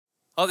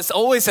Well, it's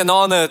always an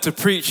honor to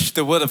preach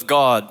the Word of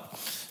God,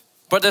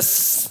 but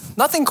there's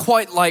nothing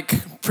quite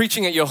like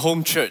preaching at your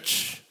home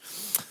church.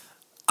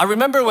 I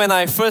remember when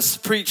I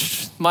first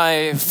preached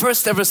my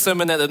first ever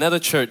sermon at another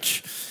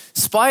church,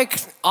 Spike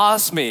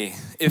asked me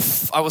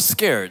if I was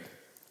scared.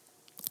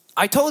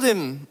 I told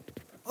him,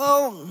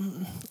 well,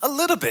 a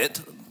little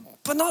bit,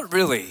 but not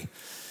really.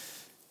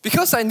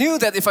 Because I knew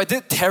that if I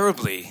did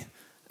terribly,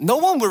 no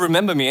one would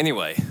remember me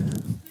anyway.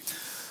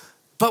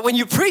 But when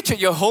you preach at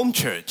your home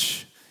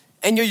church,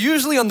 and you're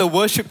usually on the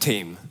worship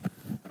team,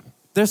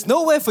 there's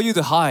nowhere for you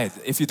to hide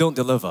if you don't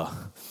deliver.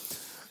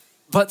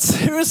 But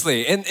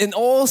seriously, in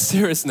all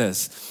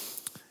seriousness,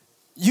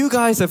 you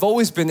guys have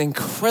always been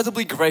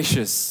incredibly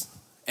gracious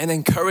and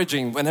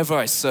encouraging whenever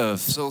I serve,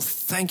 so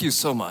thank you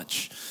so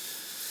much.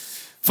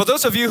 For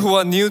those of you who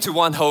are new to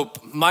One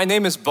Hope, my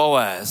name is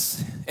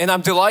Boaz, and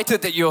I'm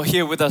delighted that you're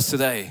here with us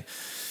today.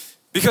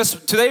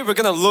 Because today we're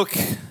going to look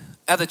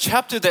at a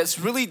chapter that's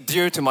really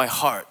dear to my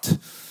heart.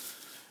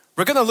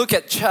 We're going to look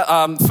at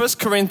 1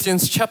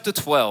 Corinthians chapter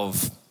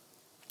 12.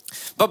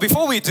 But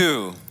before we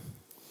do,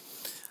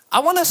 I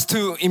want us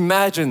to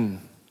imagine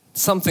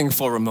something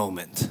for a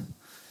moment.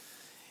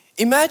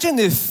 Imagine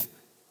if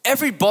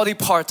every body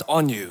part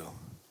on you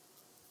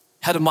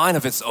had a mind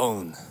of its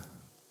own.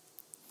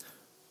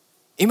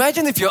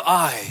 Imagine if your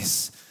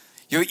eyes,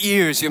 your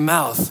ears, your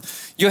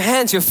mouth, your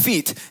hands, your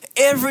feet,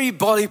 every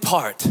body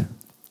part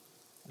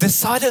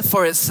decided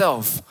for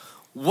itself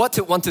what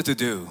it wanted to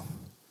do.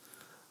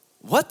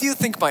 What do you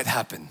think might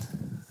happen?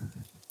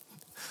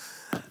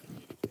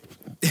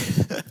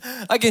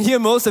 I can hear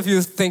most of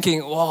you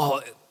thinking,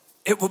 wow,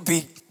 it would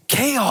be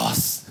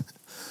chaos.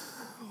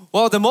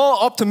 Well, the more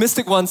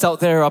optimistic ones out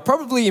there are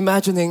probably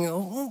imagining,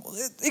 oh,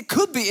 it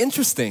could be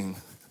interesting.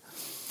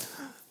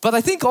 But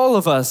I think all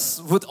of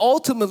us would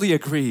ultimately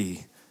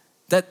agree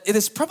that it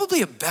is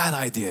probably a bad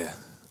idea.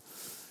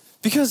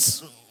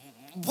 Because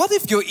what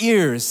if your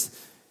ears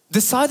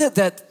decided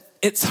that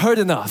it's heard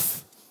enough?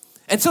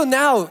 And so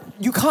now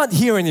you can't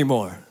hear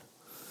anymore.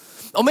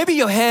 Or maybe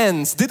your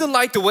hands didn't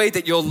like the way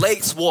that your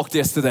legs walked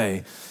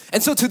yesterday.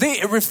 And so today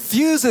it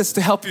refuses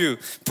to help you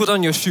put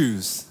on your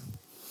shoes.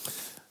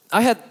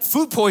 I had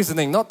food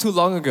poisoning not too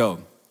long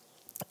ago.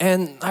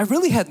 And I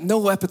really had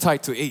no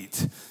appetite to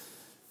eat.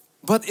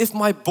 But if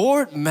my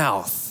bored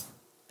mouth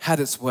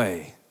had its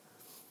way,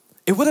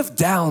 it would have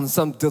downed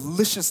some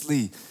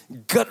deliciously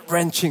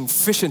gut-wrenching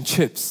fish and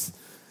chips,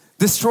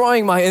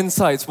 destroying my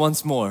insides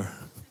once more.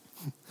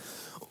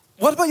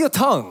 What about your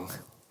tongue?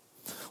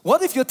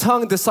 What if your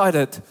tongue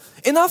decided,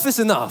 enough is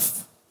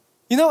enough?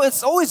 You know,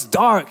 it's always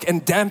dark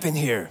and damp in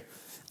here.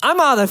 I'm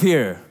out of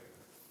here.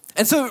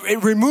 And so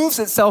it removes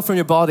itself from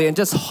your body and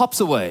just hops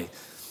away.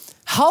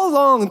 How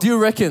long do you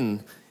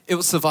reckon it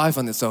will survive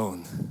on its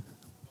own?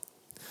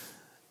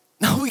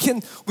 Now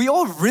we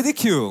all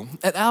ridicule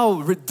at how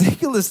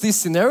ridiculous these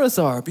scenarios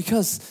are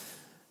because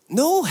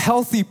no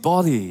healthy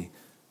body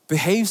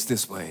behaves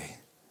this way.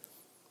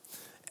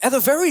 At a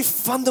very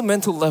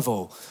fundamental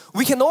level,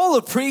 we can all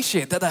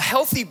appreciate that a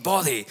healthy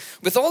body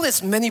with all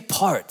its many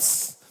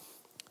parts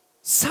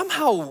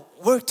somehow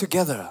work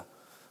together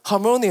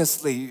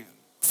harmoniously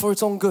for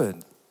its own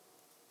good.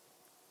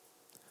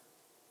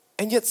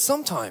 And yet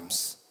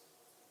sometimes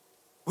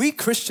we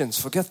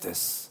Christians forget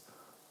this.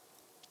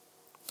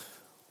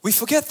 We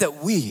forget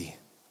that we,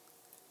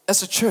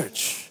 as a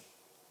church,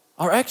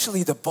 are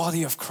actually the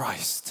body of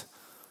Christ,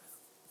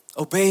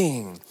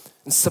 obeying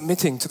and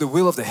submitting to the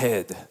will of the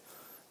head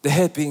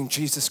being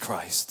Jesus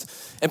Christ.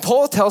 And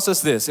Paul tells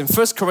us this in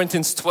 1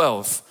 Corinthians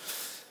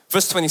 12,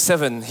 verse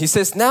 27. He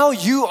says, now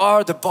you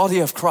are the body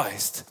of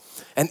Christ,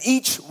 and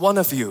each one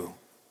of you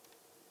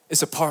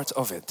is a part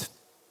of it.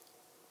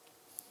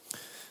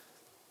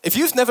 If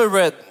you've never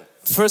read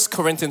 1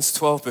 Corinthians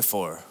 12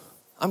 before,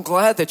 I'm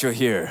glad that you're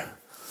here.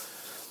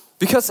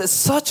 Because it's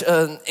such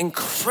an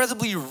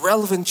incredibly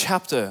relevant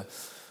chapter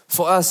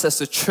for us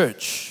as a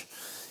church.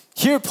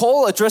 Here,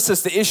 Paul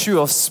addresses the issue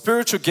of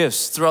spiritual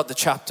gifts throughout the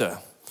chapter.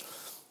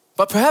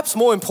 But perhaps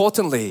more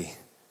importantly,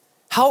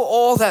 how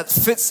all that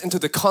fits into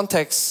the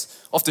context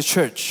of the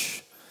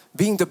church,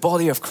 being the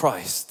body of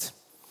Christ.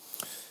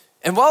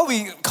 And while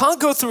we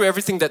can't go through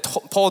everything that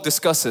Paul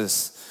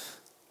discusses,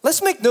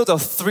 let's make note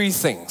of three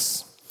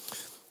things.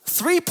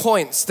 3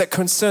 points that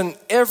concern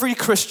every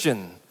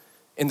Christian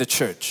in the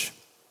church.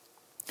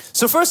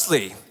 So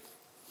firstly,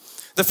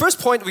 the first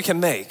point we can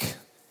make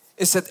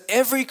is that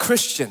every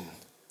Christian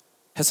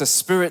has a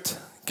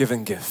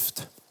Spirit-given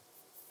gift.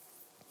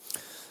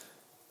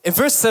 In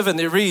verse 7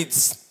 it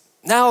reads,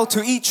 now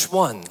to each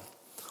one,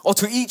 or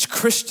to each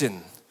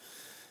Christian,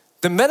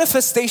 the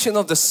manifestation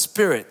of the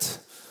Spirit,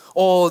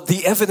 or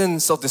the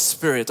evidence of the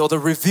Spirit, or the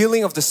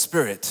revealing of the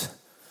Spirit,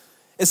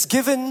 is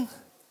given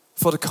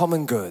for the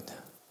common good.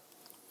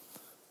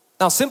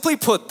 Now simply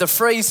put, the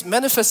phrase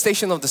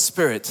manifestation of the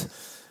Spirit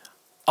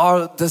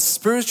are the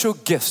spiritual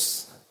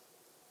gifts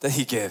that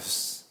He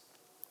gives.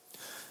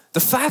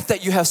 The fact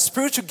that you have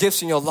spiritual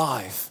gifts in your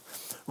life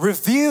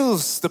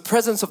reveals the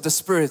presence of the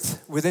Spirit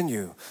within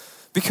you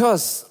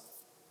because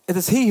it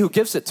is He who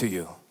gives it to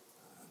you.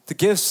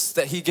 the gifts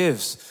that he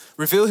gives,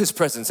 reveal his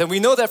presence. And we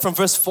know that from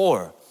verse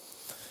 4.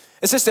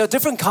 It says there are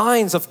different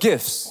kinds of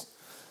gifts.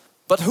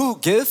 But who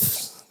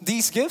gives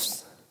these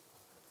gifts?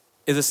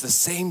 It is the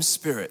same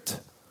Spirit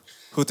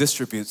who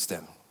distributes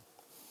them.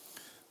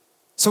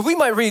 So we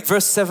might read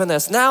verse 7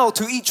 as, now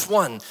to each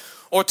one,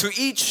 or to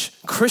each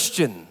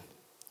Christian,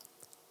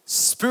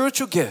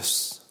 spiritual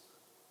gifts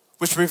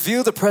which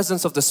reveal the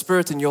presence of the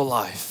Spirit in your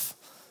life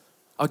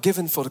are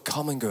given for the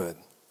common good.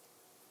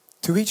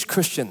 To each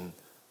Christian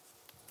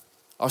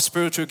are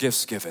spiritual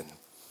gifts given.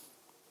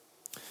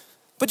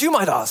 But you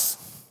might ask,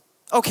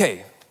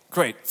 okay,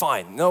 great,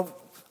 fine. No,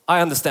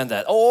 I understand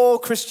that. All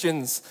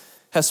Christians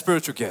have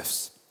spiritual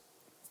gifts.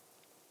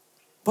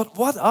 But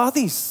what are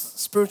these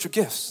spiritual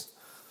gifts?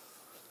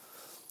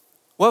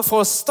 Well,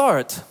 for a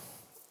start,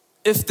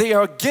 if they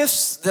are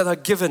gifts that are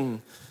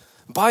given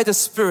by the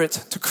Spirit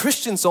to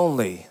Christians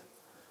only,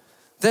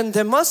 then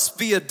there must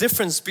be a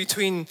difference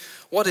between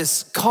what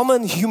is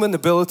common human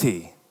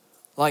ability,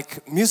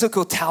 like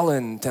musical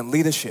talent and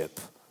leadership,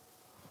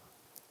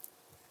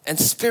 and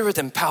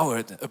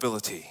Spirit-empowered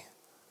ability.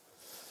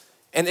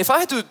 And if I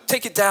had to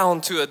take it down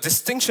to a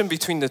distinction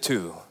between the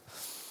two,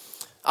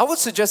 I would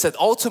suggest that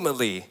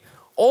ultimately,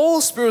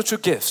 all spiritual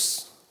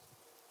gifts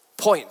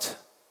point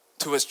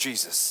towards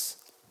Jesus.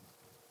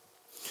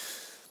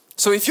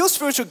 So if your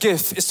spiritual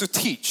gift is to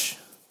teach,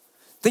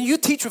 then you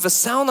teach with a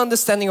sound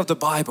understanding of the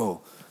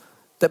Bible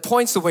that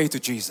points the way to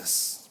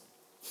Jesus.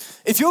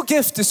 If your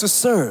gift is to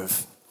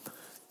serve,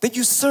 then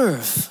you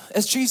serve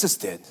as Jesus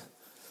did.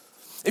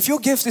 If your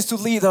gift is to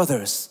lead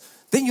others,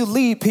 then you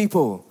lead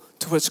people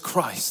towards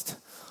Christ.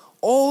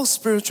 All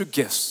spiritual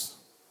gifts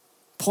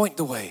point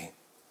the way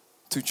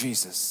to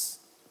Jesus.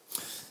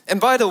 And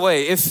by the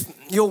way, if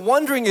you're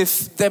wondering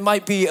if there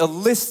might be a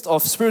list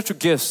of spiritual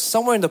gifts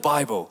somewhere in the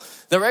Bible,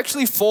 there are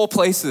actually 4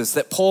 places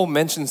that Paul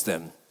mentions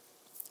them.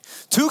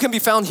 2 can be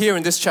found here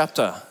in this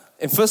chapter,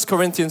 in 1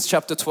 Corinthians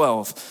chapter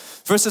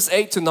 12, verses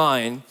 8 to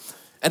 9,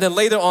 and then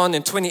later on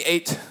in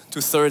 28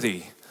 to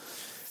 30.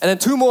 And then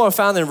 2 more are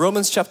found in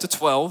Romans chapter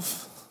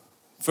 12,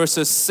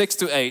 verses 6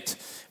 to 8,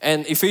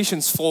 and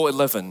Ephesians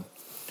 4:11.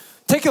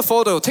 Take a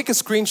photo, take a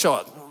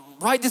screenshot,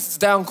 write this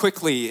down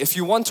quickly if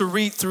you want to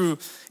read through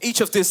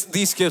each of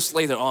these gifts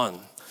later on,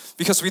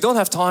 because we don't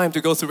have time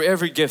to go through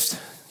every gift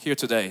here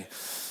today.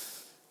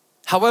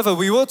 However,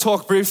 we will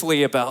talk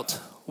briefly about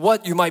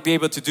what you might be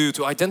able to do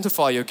to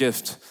identify your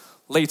gift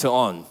later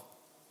on.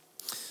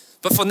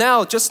 But for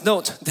now, just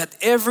note that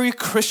every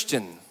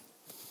Christian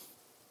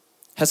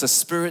has a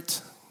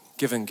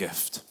Spirit-given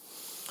gift.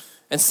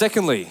 And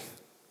secondly,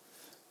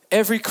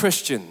 every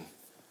Christian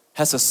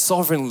has a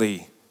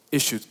sovereignly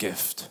issued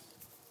gift.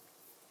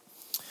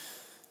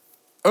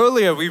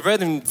 Earlier, we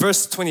read in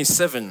verse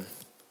 27,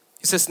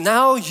 it says,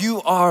 now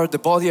you are the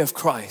body of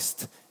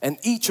Christ, and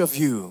each of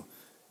you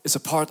is a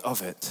part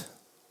of it.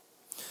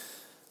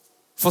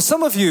 For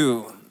some of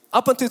you,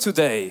 up until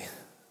today,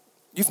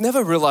 you've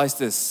never realized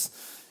this.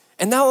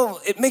 And now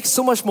it makes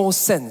so much more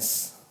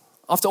sense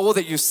after all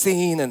that you've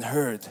seen and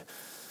heard.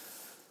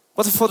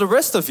 But for the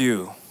rest of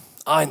you,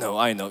 I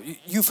know,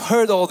 you've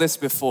heard all this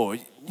before.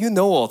 You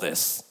know all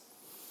this.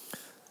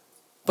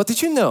 But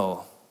did you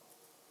know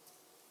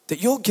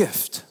that your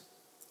gift,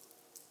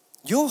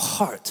 your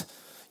heart,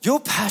 your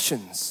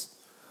passions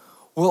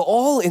were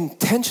all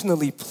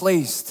intentionally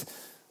placed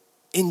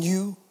in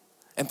you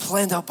and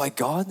planned out by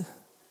God?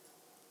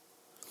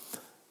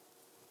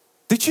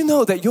 Did you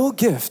know that your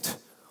gift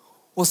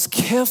was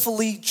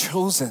carefully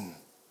chosen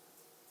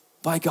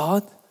by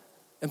God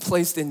and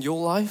placed in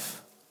your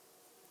life?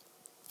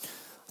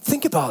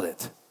 Think about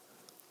it.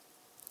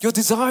 Your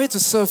desire to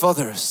serve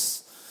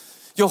others,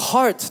 your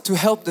heart to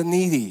help the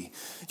needy,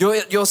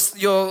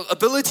 your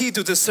ability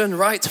to discern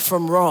right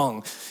from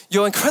wrong,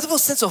 your incredible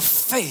sense of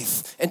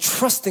faith and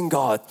trust in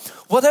God,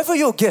 whatever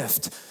your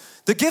gift,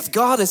 the gift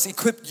God has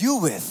equipped you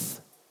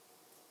with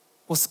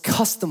was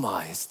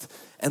customized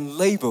and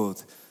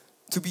labeled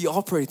to be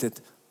operated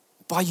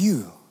by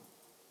you.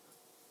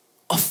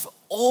 Of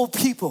all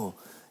people,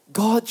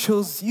 God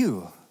chose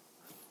you.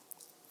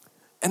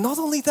 And not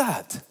only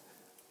that,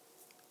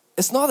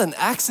 it's not an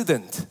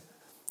accident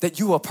that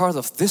you are part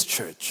of this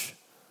church,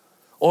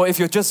 or if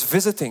you're just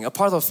visiting, a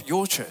part of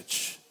your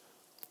church.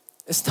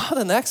 It's not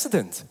an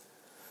accident,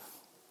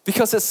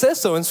 because it says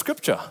so in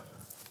Scripture.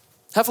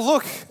 Have a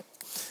look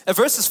at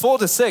verses 4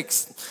 to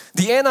 6.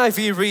 The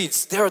NIV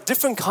reads, there are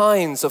different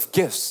kinds of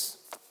gifts.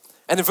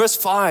 And in verse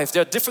 5,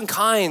 there are different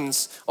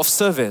kinds of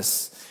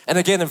service. And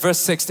again in verse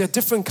 6, there are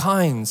different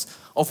kinds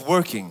of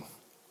working.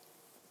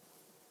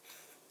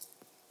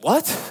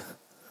 What?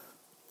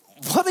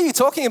 What are you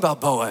talking about,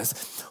 Boaz?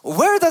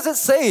 Where does it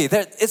say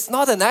that it's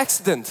not an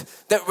accident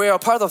that we're a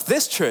part of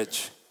this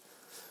church?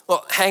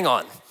 Well, hang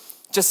on.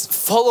 Just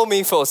follow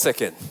me for a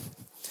second.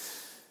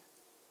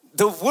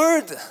 The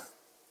word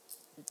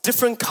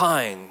different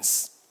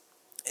kinds,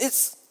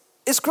 it's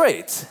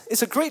great.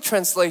 It's a great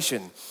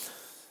translation.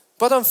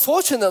 But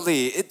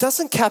unfortunately, it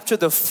doesn't capture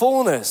the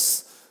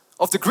fullness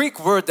of the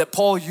Greek word that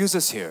Paul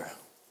uses here.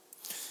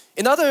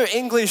 In other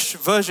English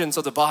versions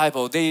of the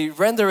Bible, they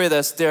render it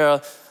as there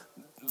are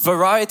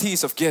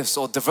varieties of gifts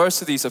or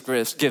diversities of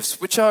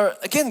gifts, which are,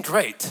 again,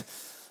 great.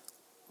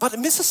 But it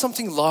misses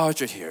something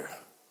larger here.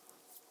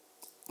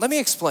 Let me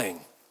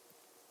explain.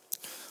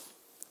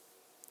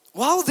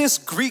 While this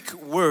Greek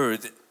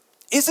word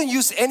isn't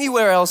used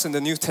anywhere else in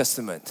the New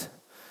Testament,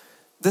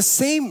 the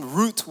same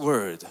root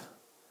word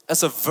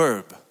as a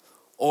verb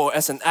or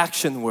as an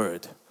action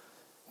word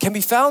can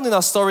be found in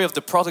our story of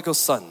the prodigal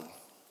son.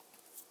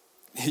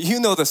 You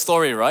know the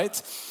story,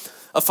 right?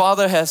 A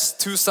father has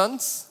two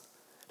sons,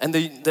 and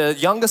the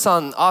younger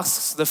son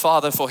asks the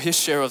father for his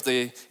share of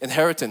the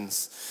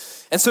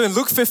inheritance. And so in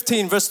Luke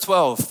 15, verse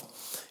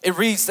 12, it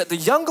reads that the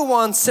younger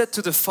one said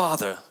to the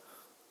father,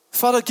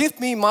 "Father, give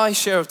me my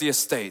share of the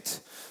estate."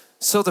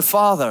 So the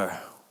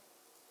father,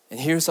 and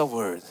here's our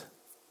word,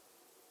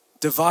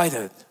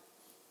 divided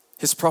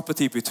his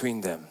property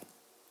between them.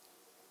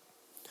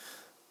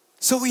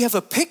 So we have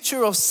a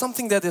picture of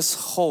something that is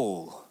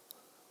whole,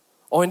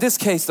 or in this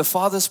case, the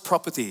father's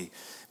property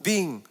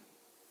being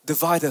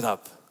divided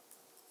up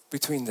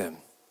between them.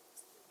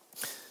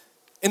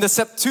 In the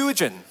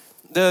Septuagint,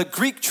 the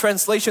Greek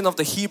translation of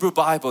the Hebrew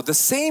Bible, the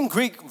same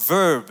Greek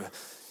verb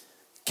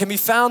can be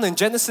found in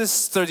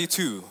Genesis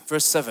 32,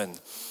 verse 7.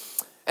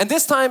 And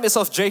this time it's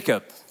of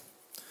Jacob.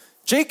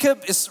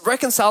 Jacob is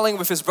reconciling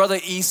with his brother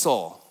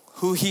Esau,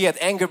 who he had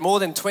angered more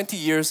than 20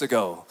 years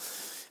ago.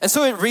 And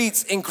so it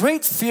reads, "In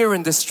great fear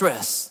and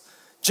distress,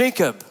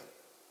 Jacob,"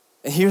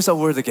 and here's our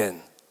word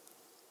again,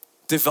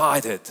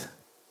 "divided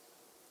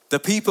the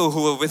people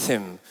who were with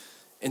him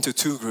into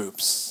two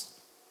groups."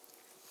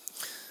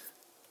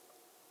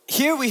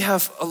 Here we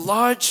have a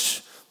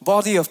large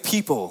body of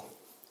people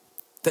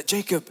that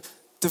Jacob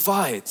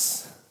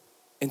divides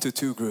into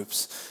two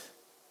groups.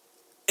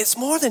 It's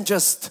more than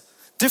just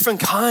different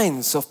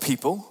kinds of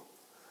people,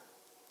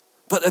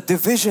 but a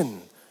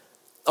division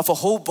of a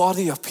whole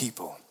body of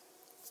people.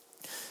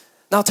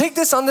 Now take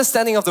this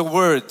understanding of the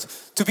word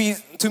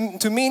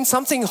to mean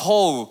something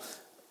whole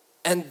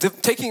and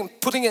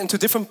putting it into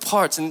different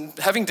parts and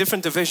having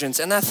different divisions.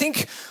 And I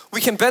think we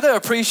can better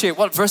appreciate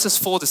what verses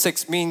 4 to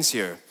 6 means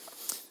here.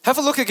 Have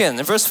a look again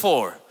in verse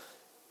 4.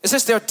 It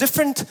says there are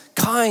different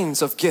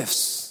kinds of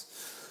gifts.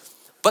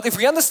 But if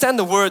we understand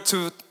the word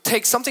to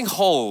take something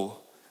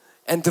whole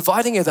and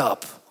dividing it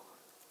up,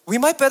 we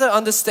might better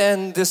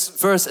understand this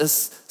verse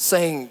as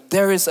saying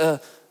there is a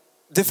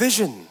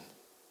division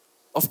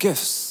of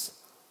gifts,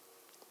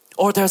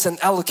 or there's an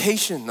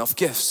allocation of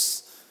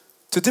gifts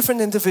to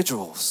different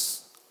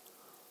individuals.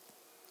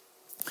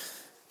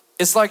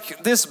 It's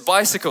like this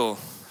bicycle,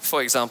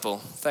 for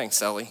example. Thanks,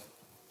 Sally.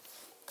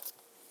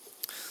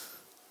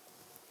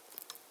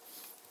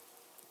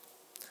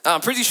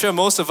 I'm pretty sure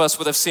most of us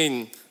would have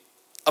seen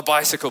a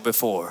bicycle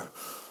before.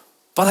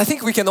 But I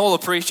think we can all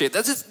appreciate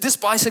that this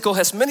bicycle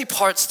has many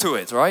parts to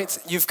it, right?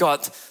 You've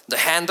got the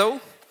handle,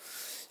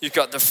 you've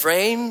got the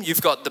frame,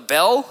 you've got the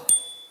bell,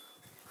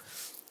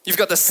 you've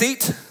got the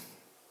seat,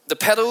 the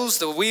pedals,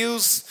 the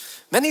wheels,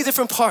 many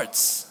different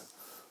parts.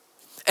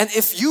 And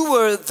if you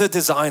were the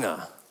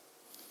designer,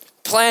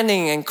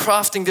 planning and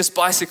crafting this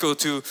bicycle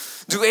to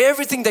do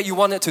everything that you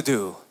want it to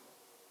do,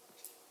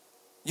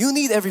 you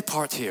need every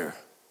part here.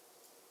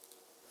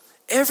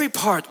 Every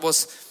part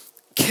was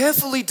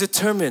carefully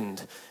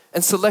determined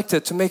and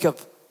selected to make up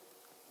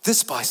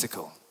this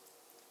bicycle.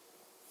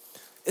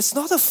 It's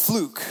not a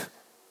fluke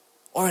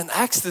or an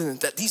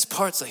accident that these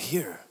parts are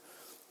here.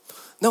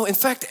 No, in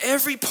fact,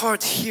 every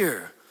part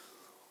here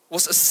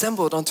was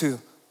assembled onto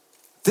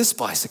this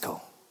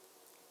bicycle.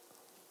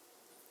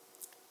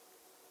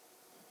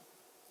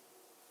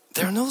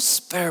 There are no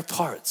spare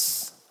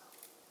parts.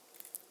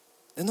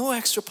 There are no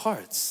extra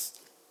parts.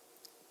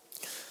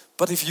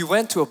 But if you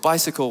went to a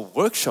bicycle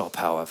workshop,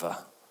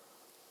 however,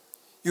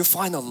 you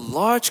find a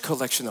large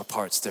collection of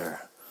parts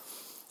there.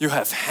 You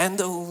have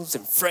handles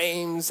and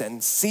frames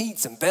and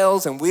seats and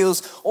bells and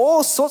wheels,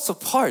 all sorts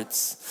of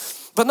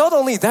parts. But not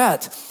only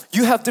that,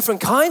 you have different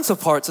kinds of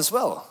parts as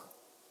well.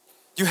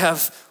 You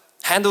have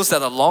handles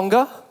that are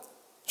longer,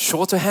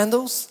 shorter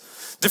handles,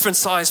 different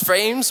size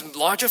frames,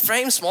 larger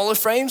frames, smaller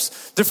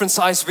frames, different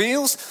size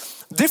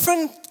wheels,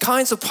 different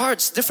kinds of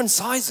parts, different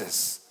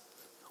sizes.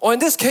 Or in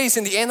this case,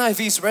 in the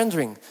NIV's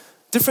rendering,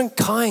 different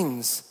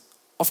kinds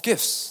of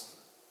gifts.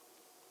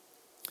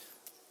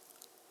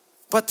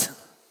 But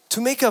to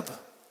make up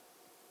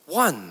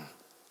one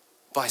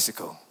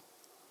bicycle,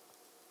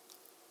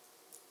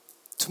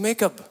 to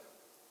make up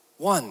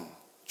one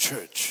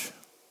church,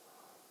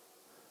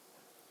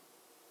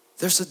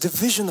 there's a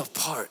division of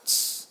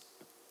parts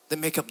that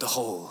make up the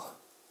whole.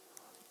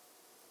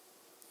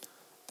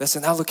 There's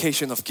an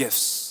allocation of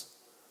gifts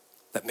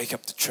that make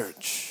up the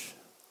church.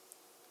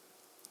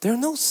 There are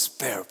no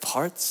spare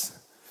parts.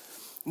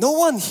 No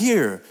one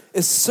here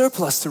is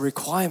surplus to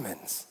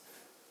requirements.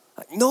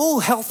 No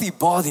healthy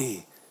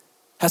body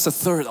has a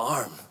third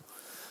arm.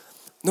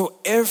 No,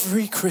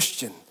 every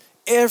Christian,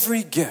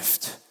 every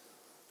gift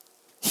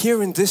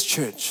here in this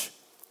church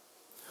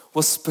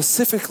was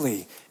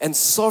specifically and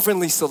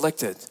sovereignly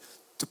selected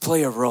to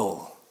play a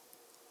role.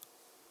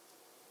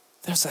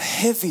 there's a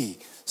heavy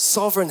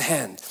sovereign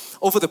hand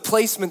over the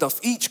placement of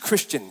each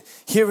Christian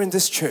here in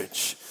this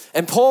church.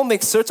 And Paul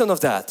makes certain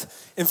of that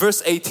in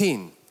verse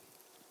 18.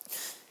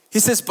 He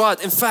says,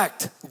 but in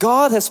fact,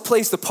 God has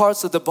placed the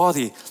parts of the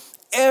body,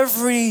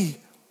 every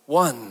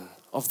one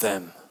of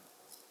them,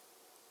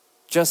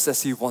 just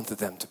as He wanted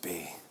them to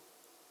be.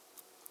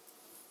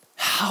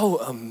 How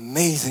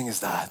amazing is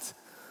that?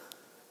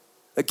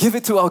 Give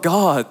it to our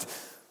God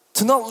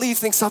to not leave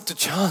things up to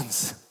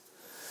chance.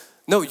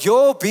 No,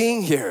 your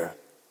being here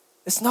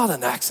is not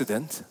an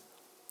accident.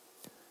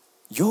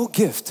 Your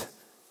gift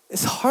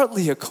is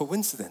hardly a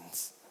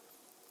coincidence.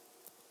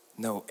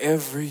 No,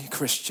 every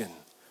Christian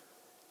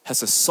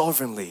has a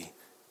sovereignly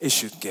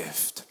issued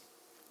gift.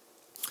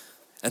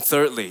 And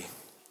thirdly,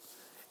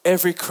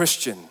 every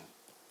Christian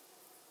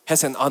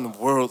has an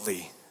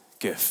unworldly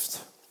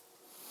gift.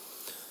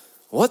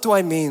 What do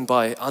I mean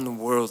by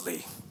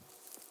unworldly?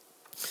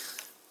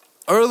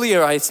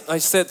 Earlier I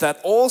said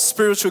that all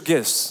spiritual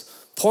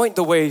gifts point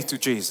the way to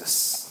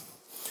Jesus,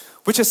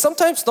 which is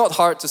sometimes not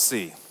hard to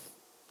see.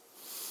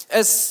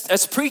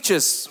 As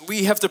preachers,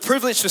 we have the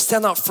privilege to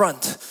stand up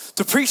front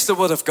to preach the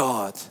Word of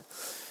God.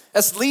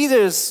 As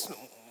leaders,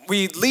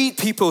 we lead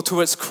people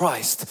towards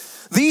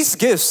Christ. These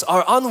gifts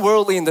are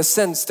unworldly in the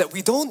sense that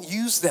we don't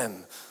use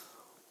them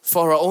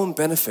for our own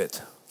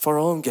benefit, for our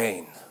own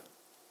gain.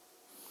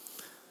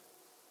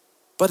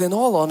 But in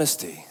all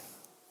honesty,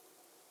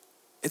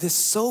 it is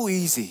so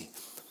easy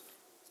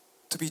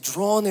to be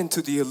drawn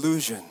into the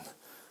illusion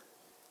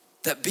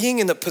that being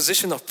in a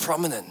position of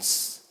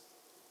prominence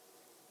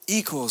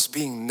equals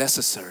being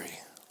necessary.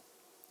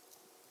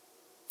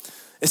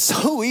 It's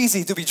so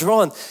easy to be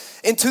drawn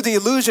into the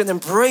illusion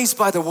embraced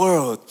by the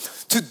world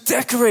to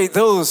decorate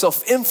those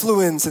of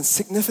influence and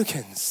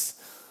significance.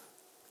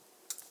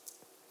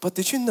 But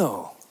did you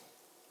know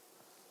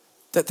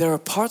that there are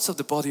parts of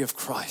the body of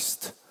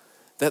Christ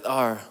that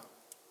are,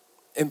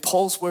 in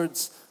Paul's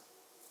words,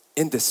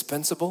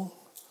 indispensable?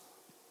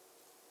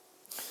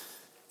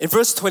 In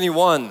verse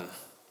 21,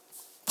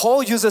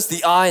 Paul uses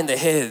the eye and the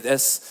head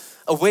as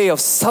a way of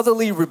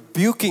subtly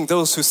rebuking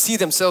those who see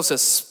themselves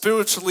as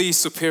spiritually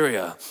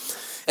superior.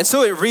 And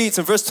so it reads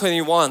in verse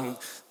 21,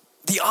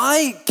 the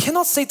eye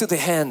cannot say to the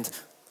hand,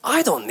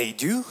 I don't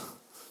need you.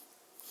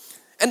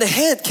 And the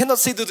head cannot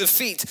say to the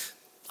feet,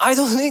 I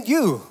don't need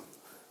you.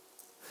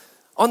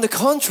 On the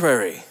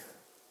contrary,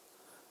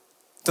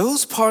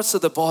 those parts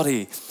of the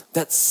body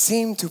that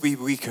seem to be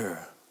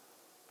weaker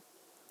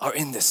are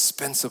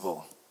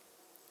indispensable.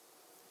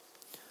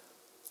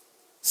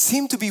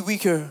 Seem to be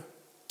weaker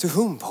to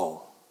whom,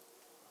 Paul?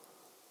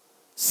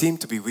 Seem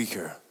to be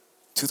weaker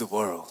to the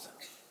world.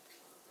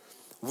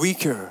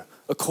 Weaker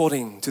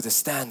according to the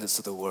standards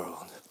of the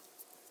world.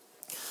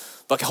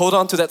 But hold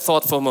on to that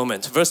thought for a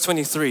moment. Verse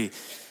 23.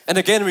 And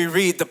again we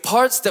read, the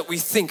parts that we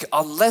think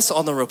are less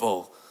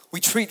honorable,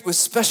 we treat with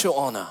special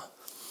honor.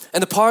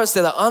 And the parts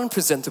that are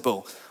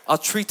unpresentable are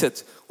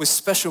treated with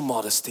special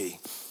modesty.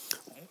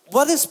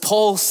 What is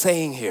Paul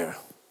saying here?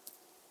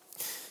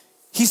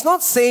 He's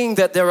not saying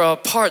that there are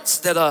parts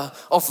that are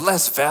of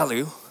less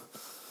value.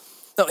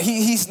 No,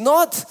 he's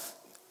not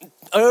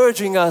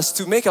urging us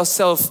to make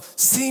ourselves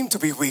seem to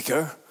be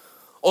weaker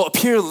or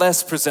appear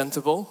less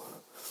presentable.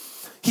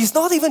 He's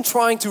not even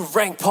trying to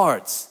rank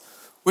parts,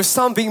 with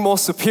some being more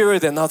superior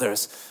than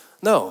others.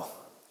 No.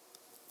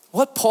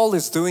 What Paul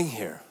is doing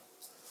here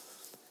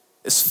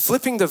is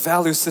flipping the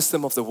value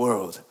system of the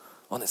world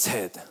on its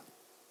head.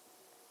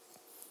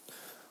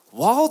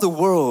 While the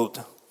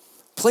world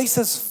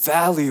places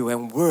value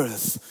and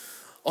worth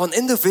on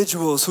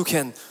individuals who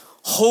can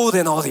hold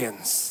an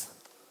audience,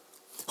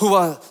 who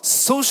are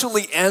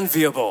socially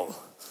enviable,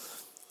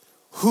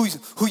 who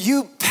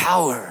yield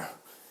power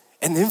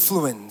and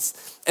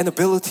influence and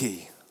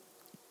ability,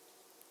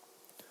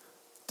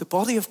 the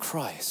body of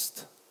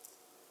Christ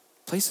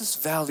places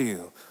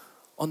value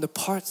on the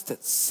parts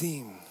that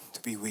seem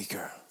to be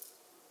weaker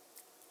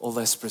or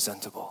less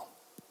presentable.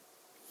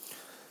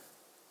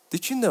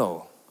 Did you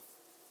know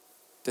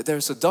that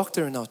there's a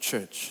doctor in our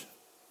church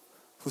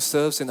who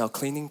serves in our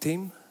cleaning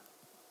team?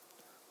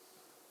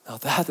 Now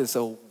that is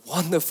a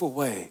wonderful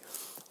way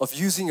of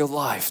using your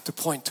life to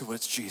point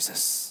towards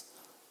Jesus.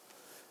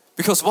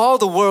 Because while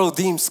the world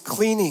deems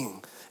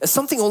cleaning as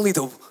something only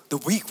the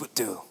weak would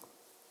do,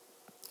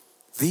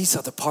 these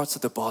are the parts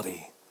of the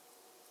body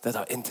that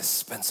are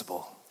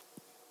indispensable.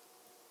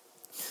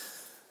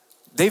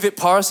 David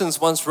Parsons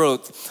once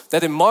wrote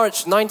that in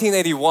March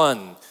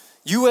 1981,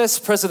 US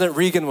President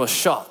Reagan was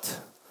shot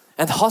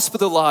and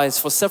hospitalized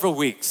for several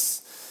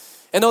weeks.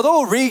 And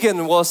although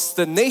Reagan was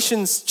the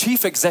nation's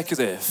chief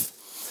executive,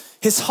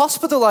 his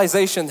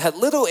hospitalization had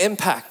little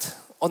impact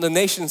on the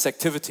nation's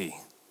activity.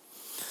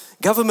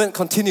 Government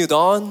continued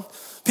on,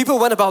 people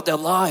went about their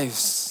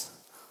lives.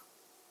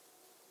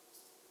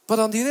 But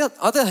on the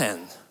other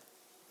hand,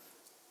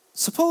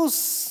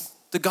 suppose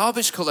the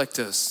garbage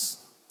collectors,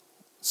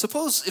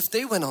 suppose if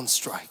they went on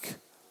strike,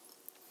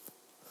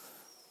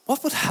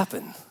 what would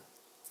happen?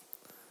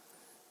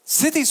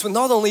 Cities would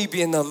not only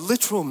be in a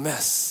literal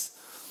mess,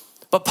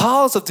 But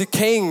piles of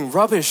decaying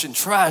rubbish and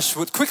trash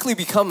would quickly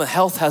become a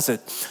health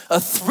hazard. A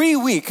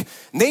 3-week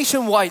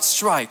nationwide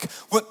strike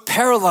would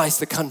paralyze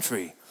the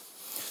country.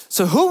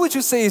 So who would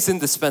you say is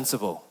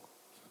indispensable?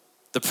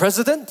 The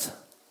president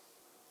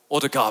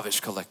or the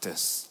garbage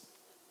collectors?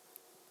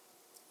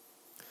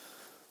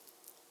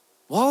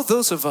 While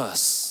those of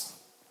us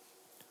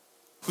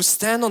who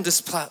stand on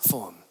this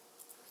platform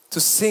to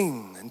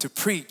sing and to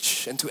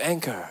preach and to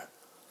anchor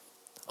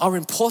are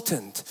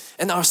important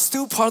and are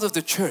still part of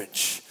the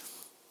church,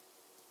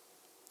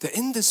 the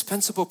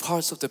indispensable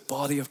parts of the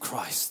body of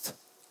Christ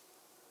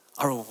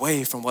are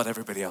away from what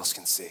everybody else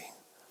can see.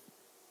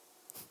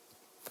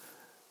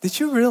 Did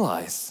you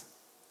realize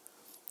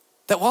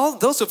that while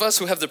those of us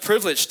who have the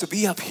privilege to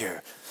be up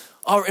here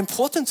are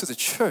important to the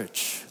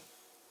church,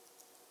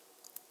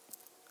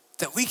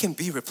 that we can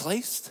be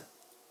replaced?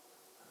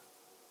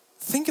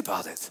 Think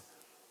about it.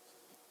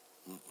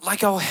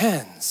 Like our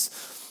hands,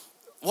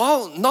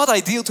 while not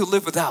ideal to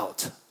live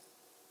without,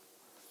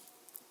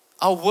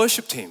 our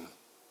worship team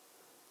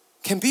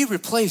can be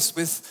replaced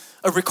with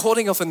a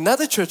recording of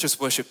another church's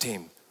worship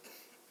team,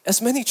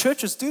 as many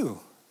churches do.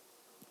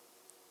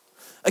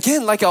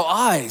 Again, like our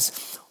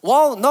eyes,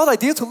 while not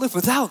ideal to live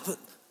without, but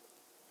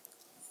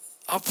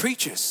our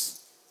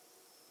preachers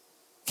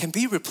can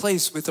be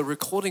replaced with a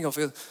recording of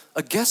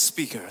a guest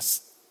speaker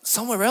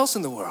somewhere else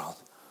in the world.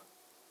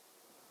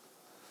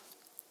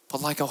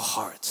 But like our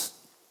heart,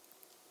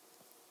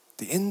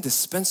 the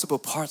indispensable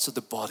parts of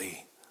the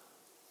body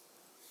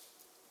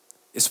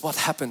is what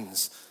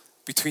happens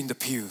between the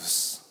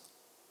pews.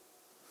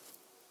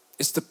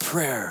 It's the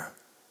prayer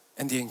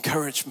and the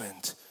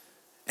encouragement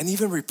and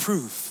even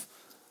reproof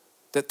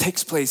that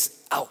takes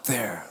place out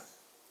there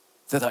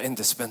that are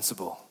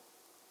indispensable.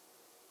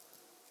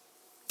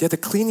 They're the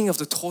cleaning of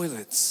the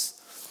toilets,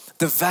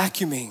 the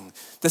vacuuming,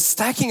 the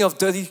stacking of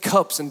dirty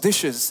cups and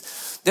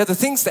dishes. They're the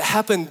things that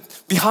happen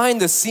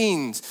behind the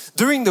scenes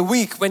during the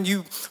week when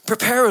you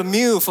prepare a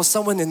meal for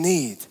someone in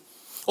need,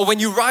 or when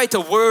you write a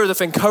word of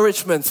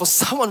encouragement for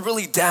someone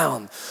really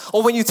down,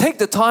 or when you take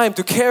the time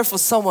to care for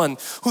someone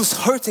who's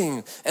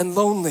hurting and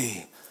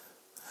lonely.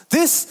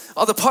 These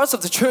are the parts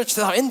of the church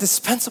that are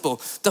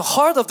indispensable. The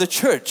heart of the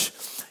church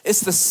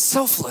is the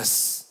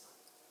selfless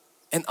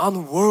and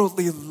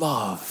unworldly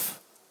love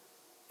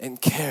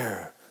and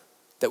care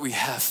that we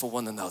have for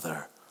one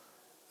another.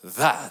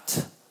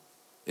 That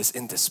is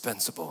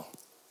indispensable.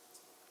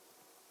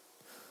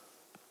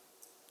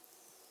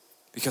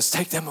 Because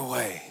take them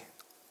away,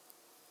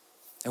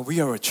 and we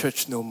are a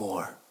church no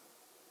more.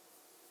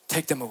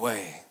 Take them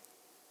away,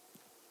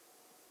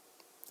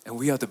 and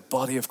we are the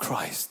body of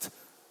Christ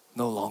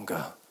no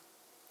longer.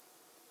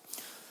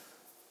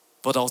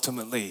 But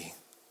ultimately,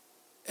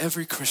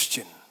 every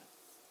Christian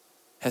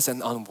has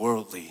an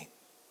unworldly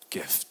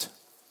gift.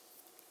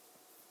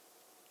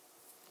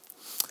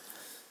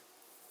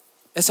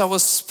 As I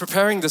was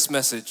preparing this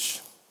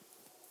message,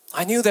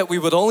 I knew that we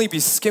would only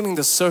be skimming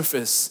the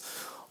surface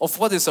of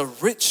what is a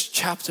rich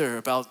chapter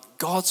about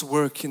God's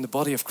work in the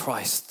body of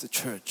Christ, the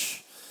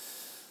church.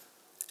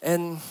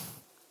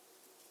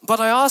 But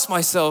I asked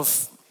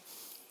myself,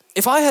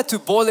 if I had to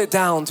boil it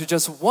down to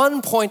just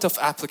one point of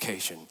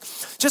application,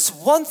 just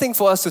one thing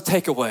for us to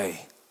take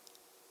away,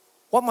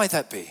 what might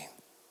that be?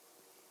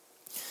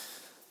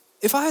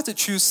 If I had to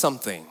choose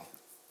something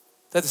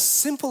that is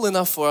simple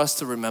enough for us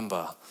to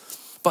remember,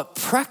 but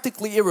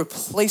practically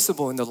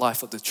irreplaceable in the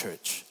life of the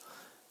church,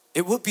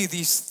 it would be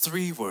these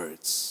 3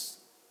 words.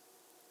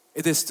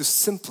 It is to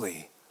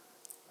simply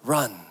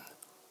run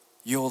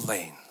your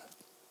lane.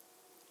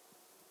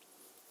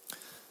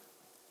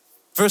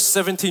 Verse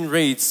 17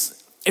 reads,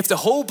 if the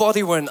whole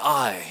body were an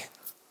eye,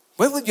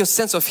 where would your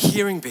sense of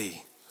hearing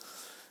be?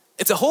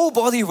 If the whole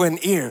body were an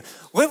ear,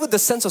 where would the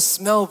sense of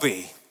smell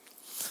be?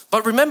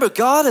 But remember,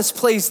 God has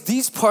placed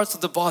these parts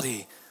of the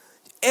body,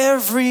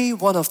 every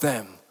one of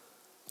them,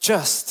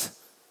 just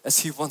as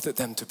He wanted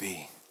them to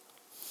be.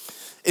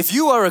 If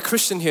you are a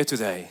Christian here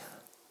today,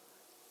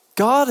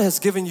 God has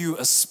given you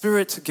a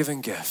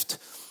Spirit-given gift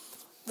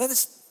that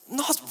is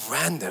not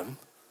random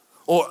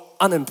or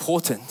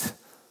unimportant,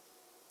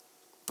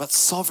 but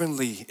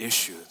sovereignly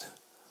issued.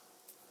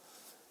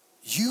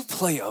 You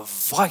play a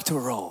vital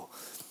role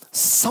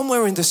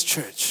somewhere in this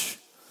church.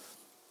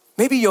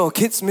 Maybe you're a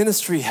kids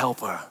ministry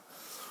helper,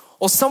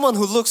 or someone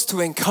who looks to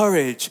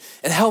encourage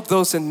and help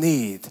those in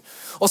need,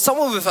 or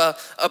someone with a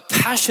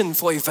passion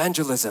for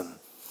evangelism.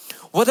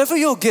 Whatever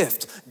your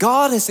gift,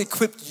 God has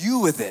equipped you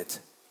with it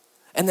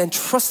and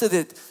entrusted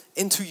it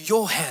into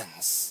your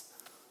hands.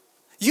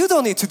 You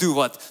don't need to do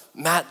what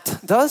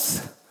Matt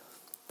does.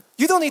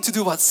 You don't need to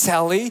do what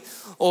Sally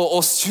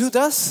or Stu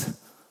does.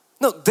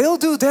 No, they'll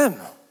do them.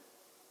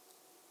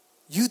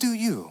 You do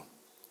you.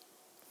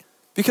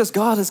 Because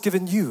God has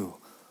given you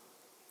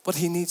what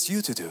He needs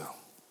you to do.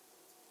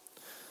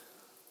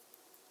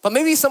 But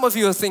maybe some of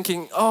you are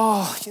thinking,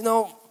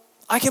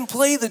 I can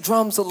play the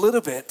drums a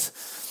little bit.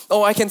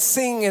 Or I can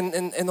sing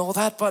and all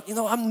that, but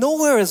I'm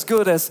nowhere as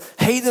good as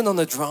Hayden on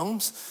the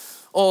drums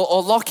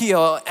or Lockie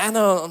or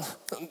Anna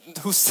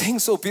who sing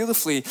so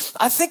beautifully,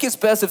 I think it's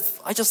best if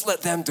I just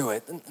let them do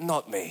it,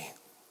 not me.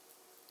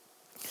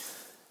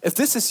 If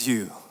this is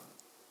you,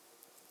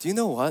 do you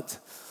know what?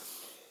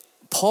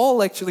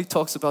 Paul actually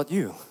talks about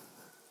you.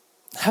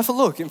 Have a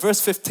look in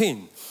verse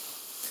 15.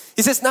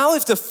 He says, now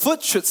if the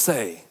foot should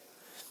say,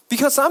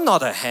 because I'm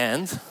not a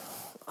hand,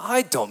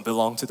 I don't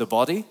belong to the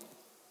body,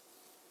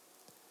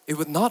 it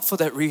would not for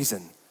that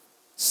reason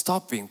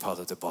stop being part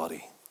of the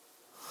body.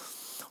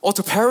 Or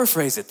to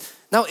paraphrase it,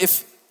 now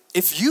if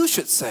you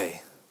should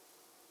say,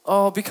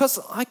 oh, because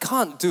I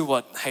can't do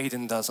what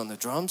Hayden does on the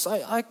drums,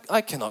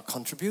 I cannot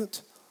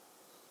contribute.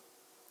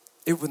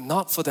 It would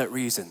not for that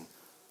reason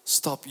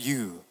stop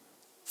you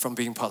from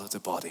being part of the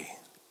body.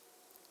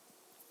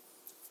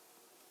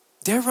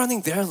 They're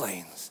running their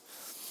lanes.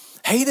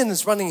 Hayden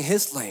is running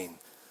his lane.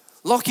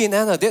 Lockie and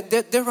Anna,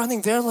 they're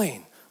running their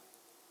lane.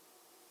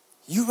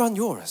 You run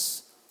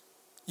yours.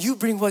 You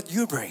bring what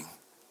you bring.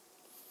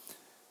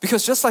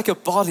 Because just like a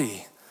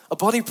body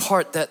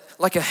part that,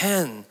 like a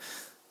hand,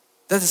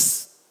 that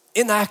is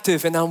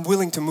inactive and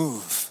unwilling to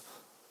move,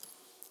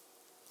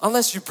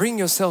 unless you bring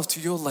yourself to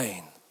your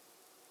lane,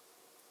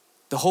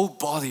 the whole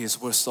body is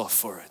worse off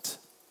for it.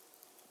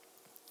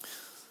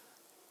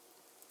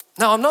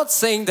 Now, I'm not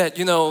saying that,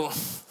 in order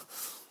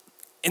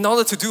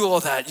to do all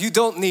that, you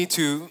don't need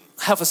to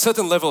have a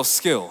certain level of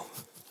skill.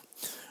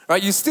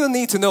 Right? You still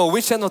need to know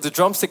which end of the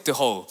drumstick to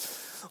hold,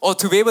 or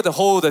to be able to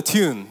hold a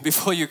tune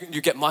before you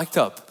get mic'd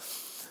up.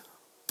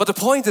 But the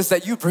point is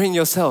that you bring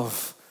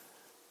yourself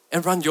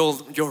and run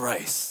your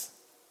race.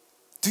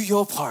 Do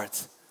your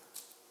part,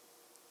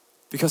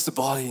 because the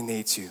body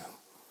needs you.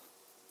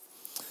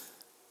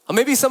 Or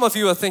maybe some of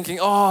you are thinking,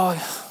 oh,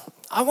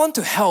 I want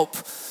to help,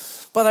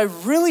 but I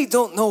really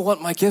don't know what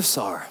my gifts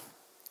are.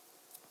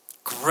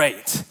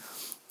 Great.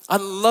 I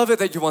love it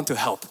that you want to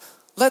help.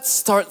 Let's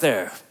start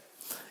there.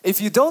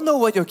 If you don't know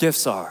what your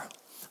gifts are,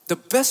 the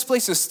best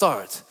place to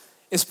start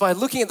is by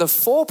looking at the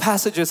 4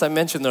 passages I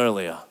mentioned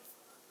earlier.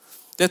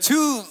 There are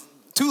two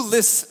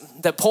lists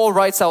that Paul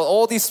writes out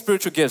all these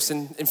spiritual gifts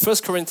in 1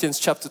 Corinthians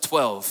chapter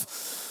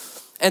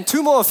 12. And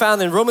 2 more are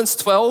found in Romans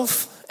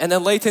 12 and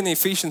then later in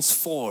Ephesians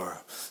 4.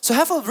 So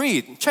have a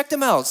read, check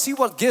them out, see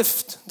what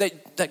gift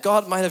that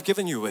God might have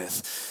given you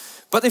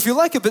with. But if you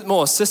like a bit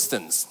more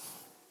assistance,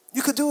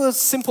 you could do a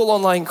simple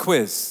online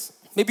quiz,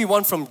 maybe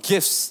one from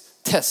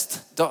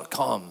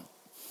giftstest.com,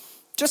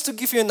 just to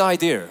give you an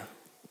idea.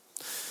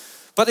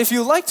 But if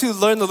you like to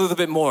learn a little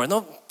bit more,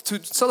 to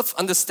sort of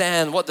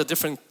understand what the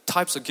different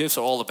types of gifts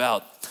are all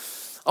about,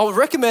 I would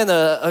recommend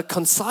a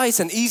concise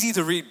and easy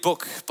to read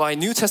book by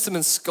New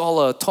Testament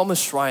scholar Thomas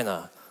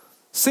Schreiner,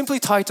 simply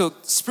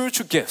titled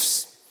Spiritual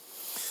Gifts.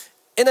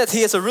 In it,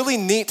 he has a really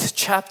neat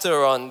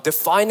chapter on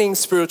defining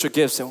spiritual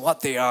gifts and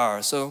what they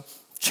are. So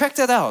check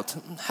that out,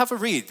 have a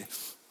read.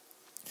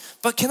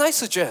 But can I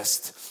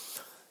suggest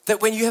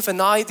that when you have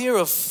an idea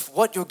of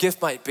what your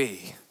gift might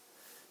be,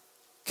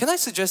 can I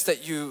suggest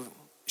that you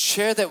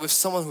share that with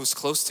someone who's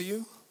close to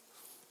you?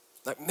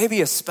 Like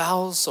maybe a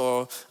spouse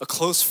or a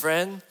close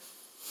friend,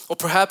 or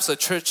perhaps a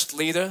church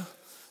leader,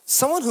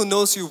 someone who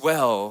knows you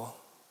well,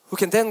 who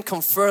can then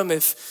confirm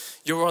if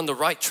you're on the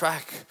right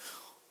track,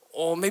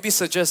 or maybe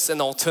suggest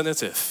an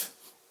alternative.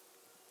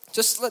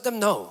 Just let them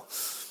know.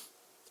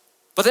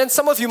 But then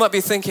some of you might be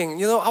thinking,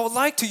 I would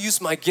like to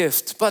use my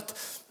gift, but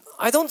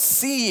I don't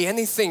see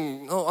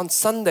anything on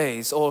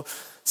Sundays, or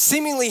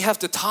seemingly have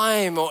the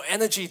time or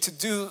energy to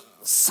do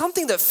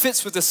something that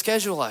fits with the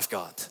schedule I've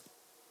got.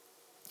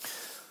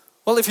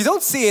 Well, if you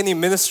don't see any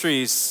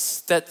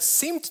ministries that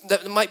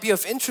might be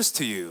of interest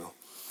to you,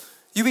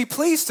 you'll be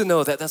pleased to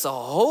know that there's a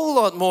whole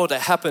lot more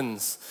that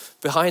happens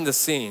behind the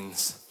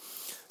scenes.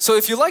 So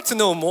if you'd like to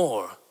know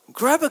more,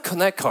 grab a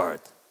Connect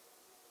card.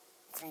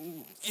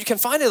 You can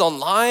find it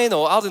online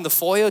or out in the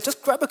foyer.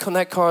 Just grab a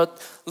Connect card.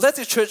 Let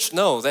the church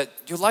know that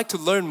you'd like to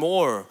learn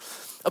more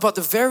about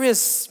the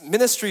various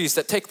ministries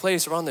that take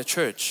place around the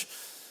church.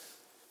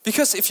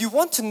 Because if you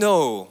want to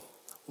know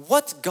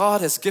what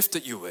God has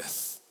gifted you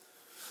with,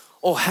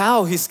 or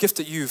how He's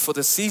gifted you for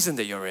the season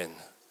that you're in,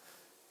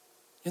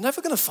 you're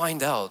never going to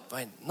find out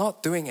by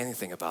not doing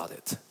anything about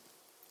it.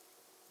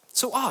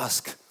 So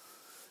ask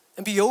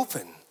and be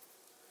open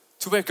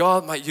to where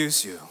God might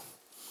use you.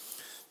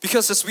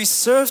 Because as we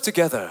serve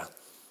together,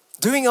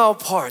 doing our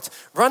part,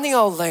 running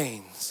our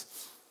lanes,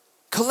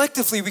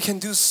 collectively we can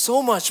do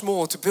so much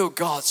more to build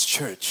God's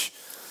church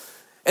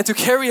and to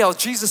carry out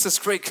Jesus'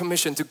 great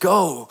commission to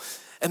go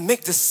and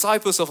make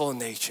disciples of all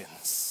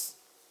nations.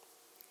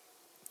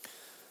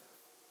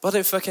 But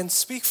if I can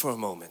speak for a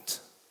moment,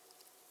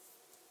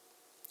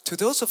 to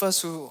those of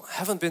us who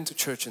haven't been to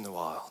church in a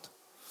while,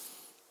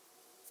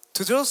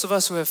 to those of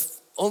us who have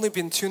only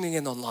been tuning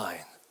in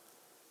online,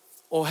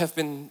 or have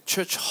been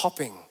church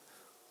hopping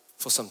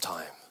for some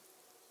time,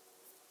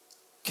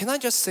 can I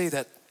just say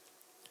that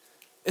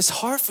it's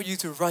hard for you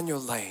to run your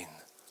lane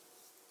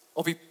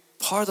or be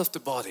part of the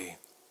body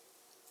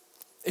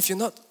if you're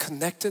not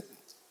connected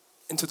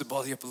into the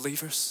body of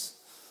believers?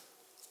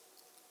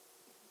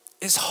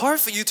 It's hard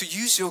for you to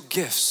use your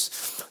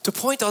gifts to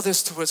point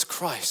others towards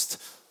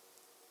Christ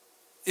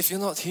if you're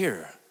not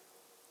here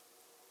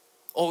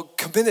or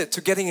committed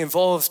to getting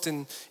involved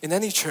in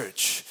any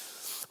church.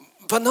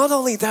 But not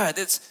only that,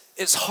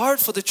 it's hard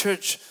for the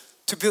church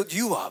to build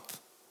you up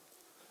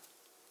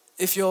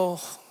if you're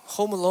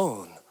home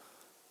alone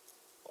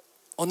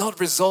or not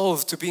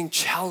resolved to being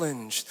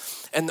challenged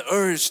and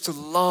urged to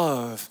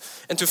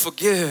love and to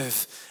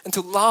forgive and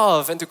to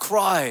love and to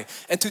cry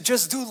and to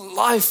just do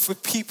life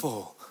with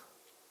people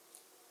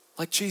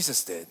like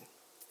Jesus did.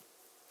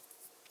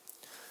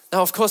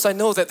 Now, of course, I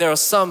know that there are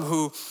some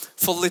who,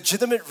 for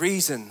legitimate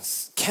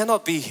reasons,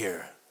 cannot be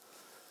here.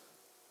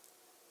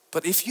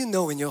 But if you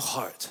know in your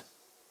heart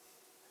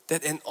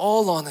that in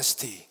all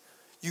honesty,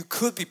 you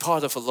could be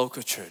part of a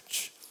local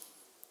church,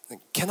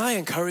 can I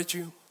encourage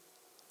you?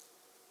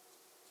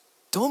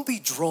 Don't be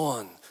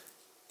drawn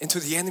into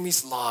the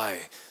enemy's lie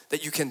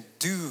that you can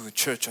do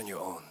church on your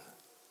own.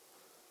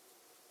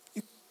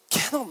 You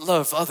cannot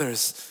love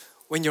others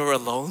when you're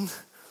alone.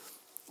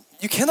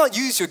 You cannot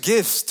use your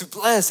gifts to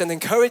bless and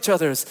encourage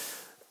others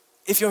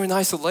if you're in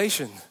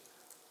isolation.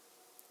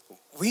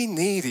 We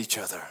need each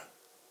other.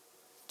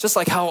 Just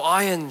like how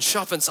iron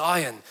sharpens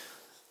iron,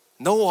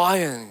 no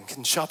iron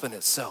can sharpen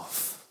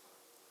itself.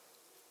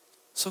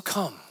 So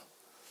come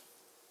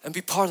and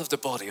be part of the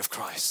body of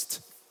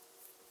Christ.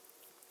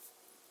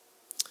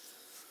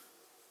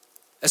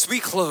 As we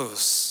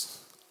close,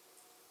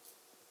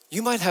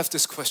 you might have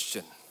this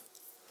question.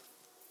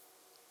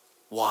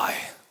 Why?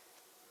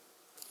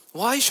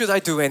 Why should I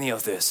do any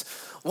of this?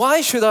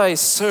 Why should I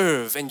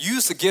serve and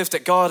use the gift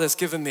that God has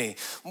given me?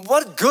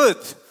 What good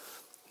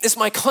is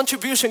my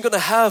contribution going to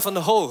have on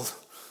the whole?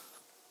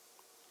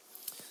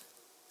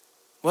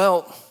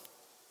 Well,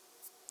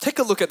 take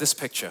a look at this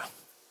picture.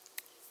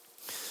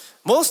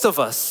 Most of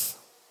us,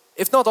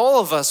 if not all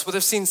of us, would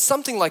have seen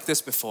something like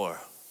this before.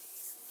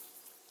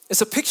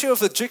 It's a picture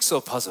of a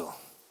jigsaw puzzle.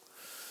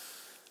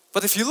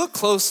 But if you look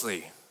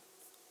closely,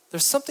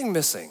 there's something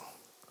missing.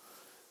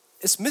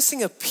 It's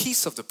missing a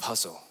piece of the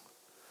puzzle.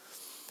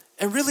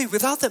 And really,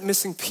 without that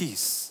missing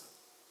piece,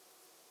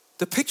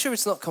 the picture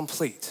is not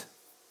complete.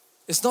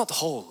 It's not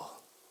whole.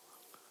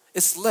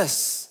 It's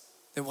less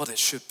than what it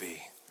should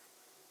be.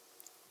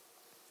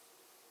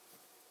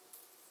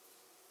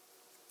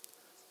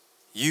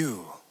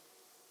 You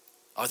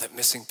are that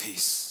missing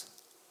piece.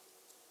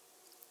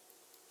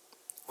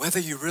 Whether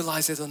you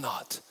realize it or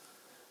not,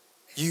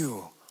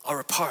 you are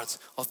a part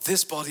of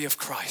this body of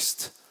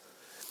Christ.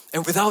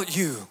 And without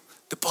you,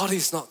 the body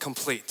is not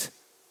complete.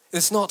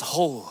 It's not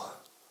whole.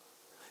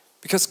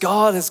 Because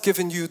God has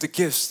given you the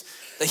gifts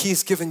that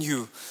He's given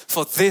you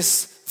for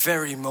this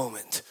very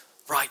moment,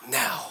 right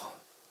now.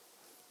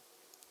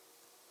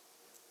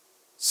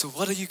 So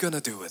what are you going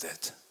to do with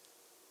it?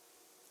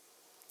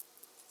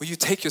 Will you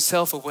take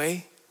yourself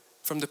away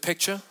from the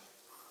picture,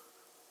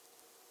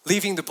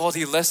 leaving the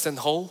body less than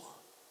whole?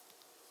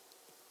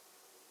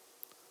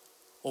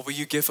 Or will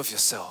you give of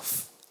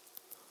yourself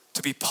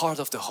to be part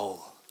of the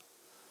whole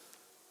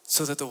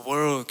so that the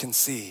world can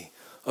see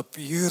a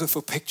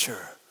beautiful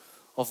picture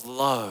of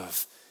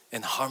love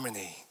and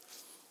harmony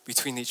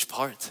between each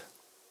part?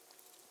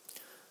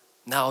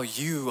 Now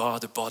you are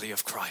the body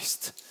of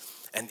Christ,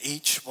 and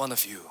each one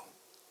of you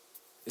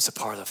is a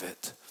part of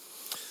it.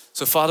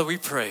 So Father, we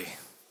pray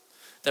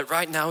that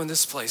right now in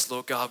this place,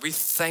 Lord God, we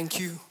thank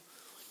you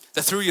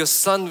that through your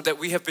Son that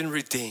we have been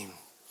redeemed.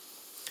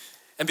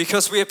 And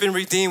because we have been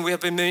redeemed, we have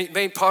been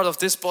made part of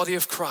this body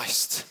of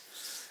Christ.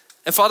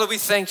 And Father, we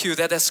thank you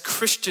that as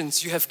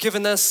Christians, you have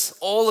given us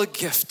all a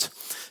gift,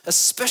 a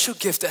special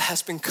gift that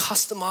has been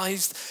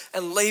customized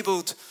and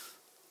labeled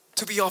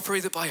to be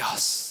operated by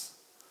us.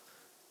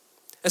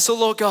 And so,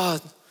 Lord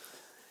God,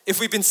 if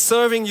we've been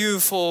serving you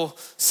for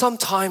some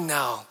time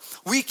now,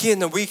 week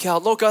in and week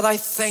out, Lord God, I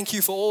thank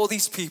you for all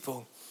these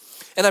people.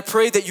 And I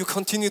pray that you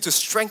continue to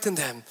strengthen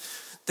them,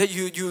 that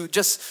you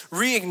just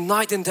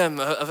reignite in them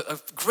a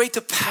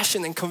greater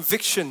passion and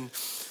conviction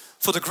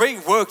for the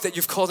great work that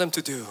you've called them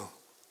to do.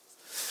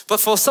 But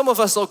for some of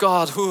us, oh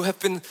God, who have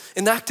been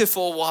inactive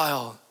for a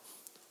while,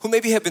 who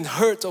maybe have been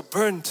hurt or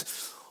burnt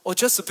or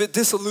just a bit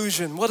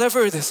disillusioned,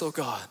 whatever it is, oh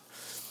God,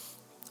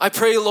 I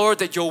pray, Lord,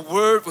 that your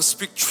word will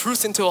speak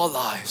truth into our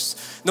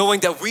lives, knowing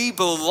that we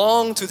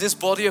belong to this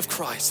body of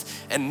Christ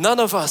and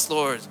none of us,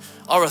 Lord,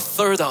 are a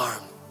third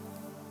arm.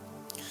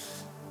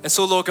 And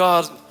so, Lord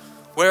God,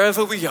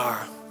 wherever we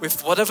are,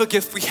 with whatever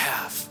gift we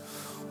have,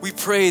 we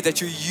pray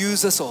that you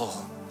use us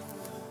all.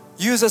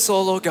 Use us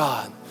all, Lord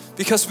God,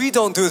 because we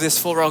don't do this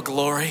for our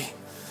glory,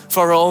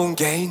 for our own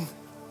gain.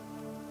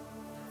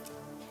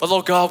 But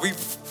Lord God,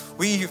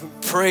 we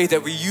pray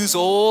that we use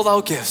all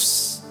our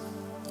gifts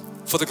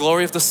for the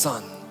glory of the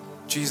Son,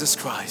 Jesus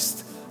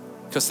Christ,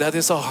 because that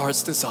is our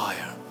heart's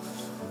desire.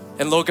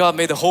 And Lord God,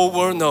 may the whole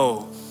world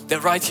know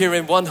that right here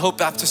in One Hope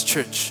Baptist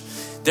Church,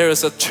 there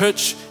is a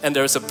church and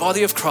there is a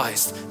body of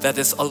Christ that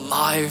is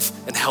alive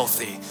and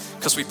healthy.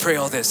 Because we pray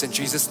all this in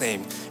Jesus'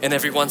 name. And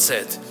everyone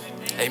said,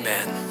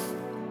 Amen.